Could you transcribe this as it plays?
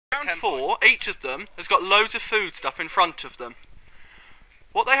round 4, each of them has got loads of food stuff in front of them.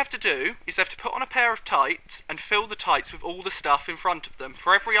 What they have to do is they have to put on a pair of tights and fill the tights with all the stuff in front of them.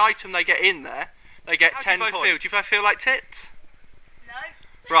 For every item they get in there, they get 10 points. Do you both feel like tits? No.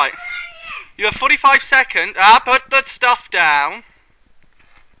 Right. You have 45 seconds. Put the stuff down.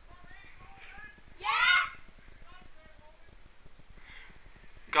 Yeah.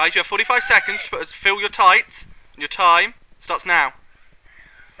 Guys, you have 45 seconds to fill your tights. And your time starts now.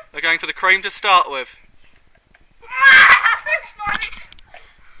 They're going for the cream to start with.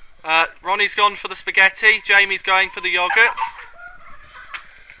 Ronnie's gone for the spaghetti. Jamie's going for the yogurt.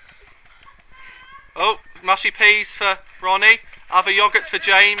 Oh, mushy peas for Ronnie. Other yogurts for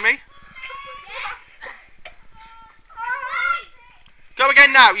Jamie. Go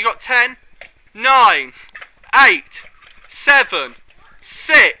again now. You got 10, 9, 8, 7,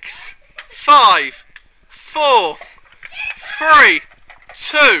 6, 5, 4, 3,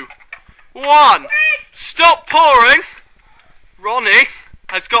 2, 1. Stop pouring. Ronnie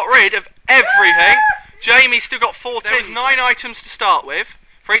has got rid of everything. Jamie's still got 14. There's 9 items to start with.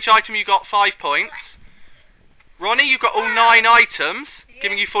 For each item you got 5 points. Ronnie, you've got all 9 items,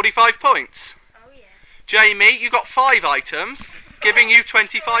 giving you 45 points. Oh, yeah. Jamie, you got 5 items, giving you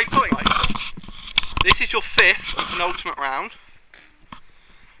 25 points. This is your 5th and penultimate round.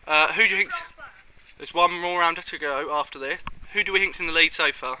 Who do you think? There's one more round to go after this. Who do we think's in the lead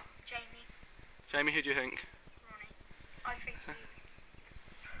so far? Jamie. Jamie, who do you think? Ronnie. I think you.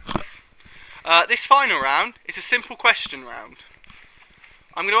 This final round is a simple question round.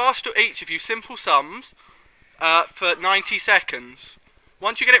 I'm going to ask each of you simple sums for 90 seconds.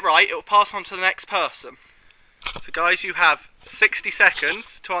 Once you get it right, it will pass on to the next person. So guys, you have 60 seconds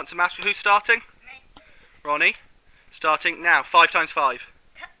to answer maths. Who's starting? Me. Ronnie. Starting now. 5 times 5.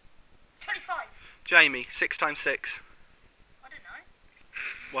 25. Jamie. 6 times 6. I don't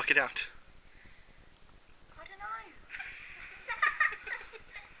know. Work it out. I don't know.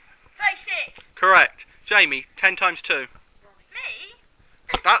 36. Correct. Jamie. 10 times 2. Me?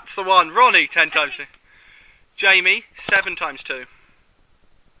 That's the one. Ronnie. 10 times 2. Jamie. 7 times 2.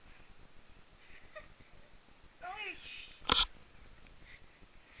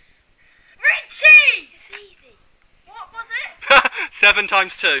 Richie! It's easy. What was it? 7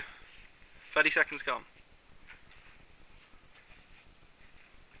 times 2. 30 seconds gone.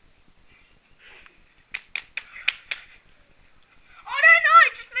 I don't know,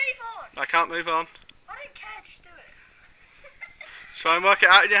 just move on. I can't move on. I don't care, just do it. Try and work it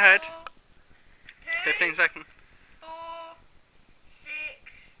out in your head. 4, 15 seconds. 4, 6,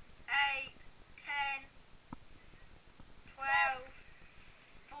 8, 10, 12,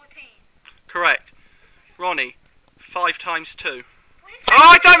 14. Correct. Ronnie. 5 times 2. Oh,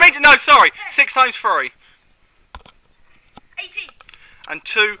 I don't mean to. No, sorry. 6 times 3. 18. And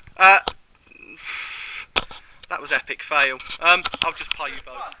 2. That was epic fail. I'll just play you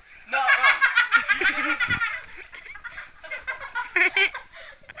both. No.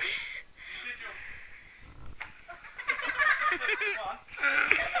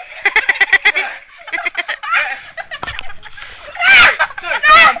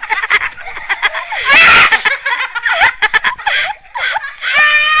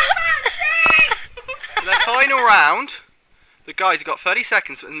 Final round, the guys have got 30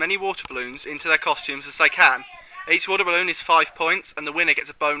 seconds to put as many water balloons into their costumes as they can. Each water balloon is 5 points and the winner gets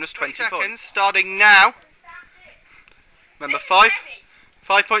a bonus 20 seconds. Starting now. Remember, 5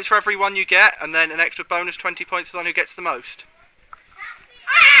 points for every one you get, and then an extra bonus 20 points for the one who gets the most.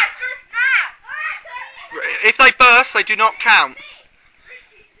 If they burst, they do not count.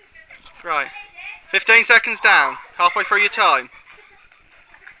 Right. 15 seconds down. Halfway through your time.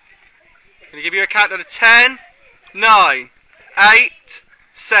 I'm going to give you a countdown of 10, 9, 8,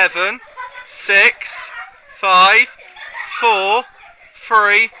 7, 6, 5, 4,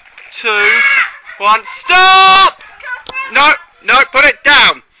 3, 2, 1. Stop! No, no, put it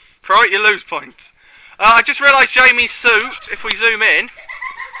down. Throw it, you lose points. I just realised Jamie's suit, if we zoom in,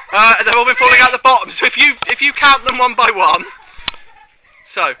 they've all been falling out the bottom. So if you count them one by one,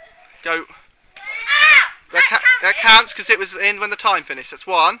 so go. That counts because it was in when the time finished. That's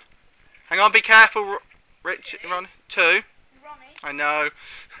 1. Hang on, be careful, Rich. Ronnie. 2. Ronnie. I know.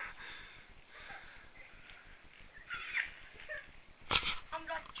 I'm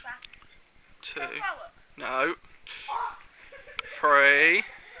like trapped. 2. Go throw it. No. 3. It's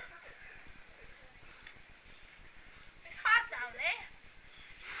hard down there.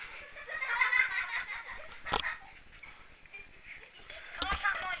 Can I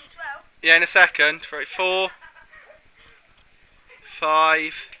count mine as well? Yeah, in a second. 3, 4,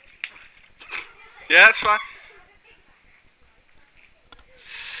 5. Yeah, that's fine.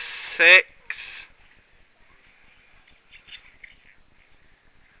 6.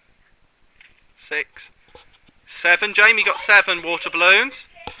 6. 7. Jamie got 7 water balloons.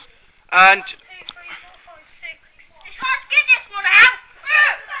 And 1, 2, 3, 4, 5, 6. It's hard to get this one out.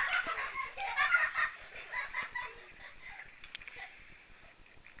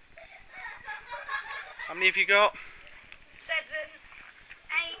 how many have you got? 7,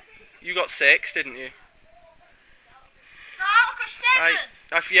 8. You got 6, didn't you? No, I got 7. 8.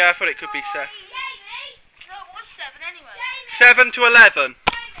 Yeah, I thought it could be 7. No, it was 7 anyway. 7 to 11.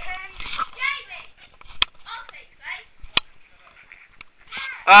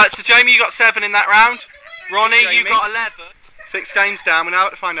 So Jamie, you got 7 in that round. Ronnie, you got 11. 6 games down. We're now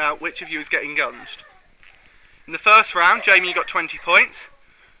to find out which of you is getting gunged. In the first round, Jamie, you got 20 points.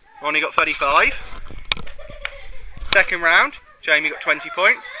 Ronnie got 35. Second round, Jamie got 20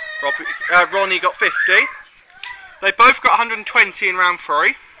 points. Ronnie got 50. They both got 120 in round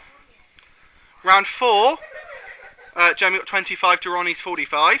 3. Round 4, Jamie got 25 to Ronnie's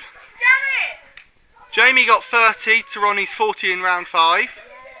 45. Damn it! Jamie got 30 to Ronnie's 40 in round 5.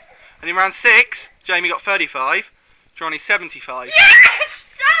 And in round 6, Jamie got 35 to Ronnie's 75. Yes!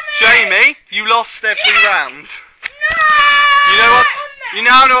 Damn it! Jamie, you lost every round. No! You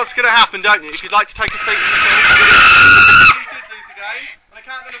now know what's going to happen, don't you? If you'd like to take a seat in the field, you could lose the game. On a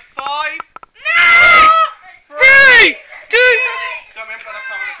count of 5, No! 3, 2. Don't we haven't got enough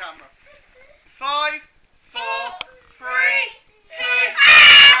time on the camera. 5, 4, 3, 2,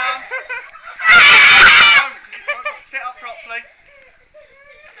 1. Sit up properly.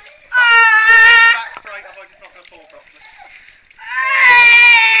 Back straight, otherwise it's not going to fall properly.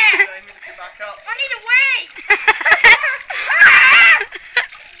 Jamie, lift your back up. I need a wee!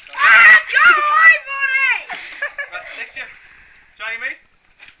 Go away, buddy! Right, lift your... Jamie?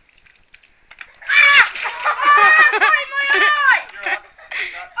 My eye! You're right.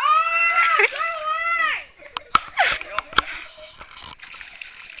 Oh, go away! You're okay?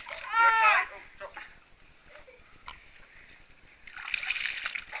 Oh, drop.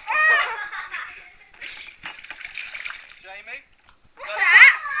 Jamie? What's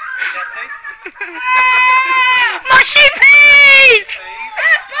that? Jetty? Mushy peas! Please.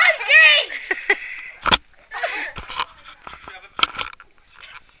 Bundy! You have a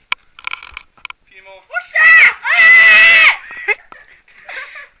few more. What's that?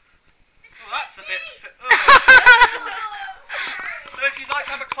 Oh, that's a bit... So if you'd like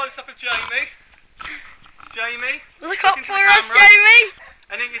to have a close-up of Jamie. Jamie? Look up into for the us, camera. Jamie!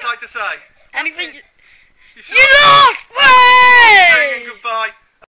 Anything you'd like to say? Anything? You You lost! Way! Saying goodbye.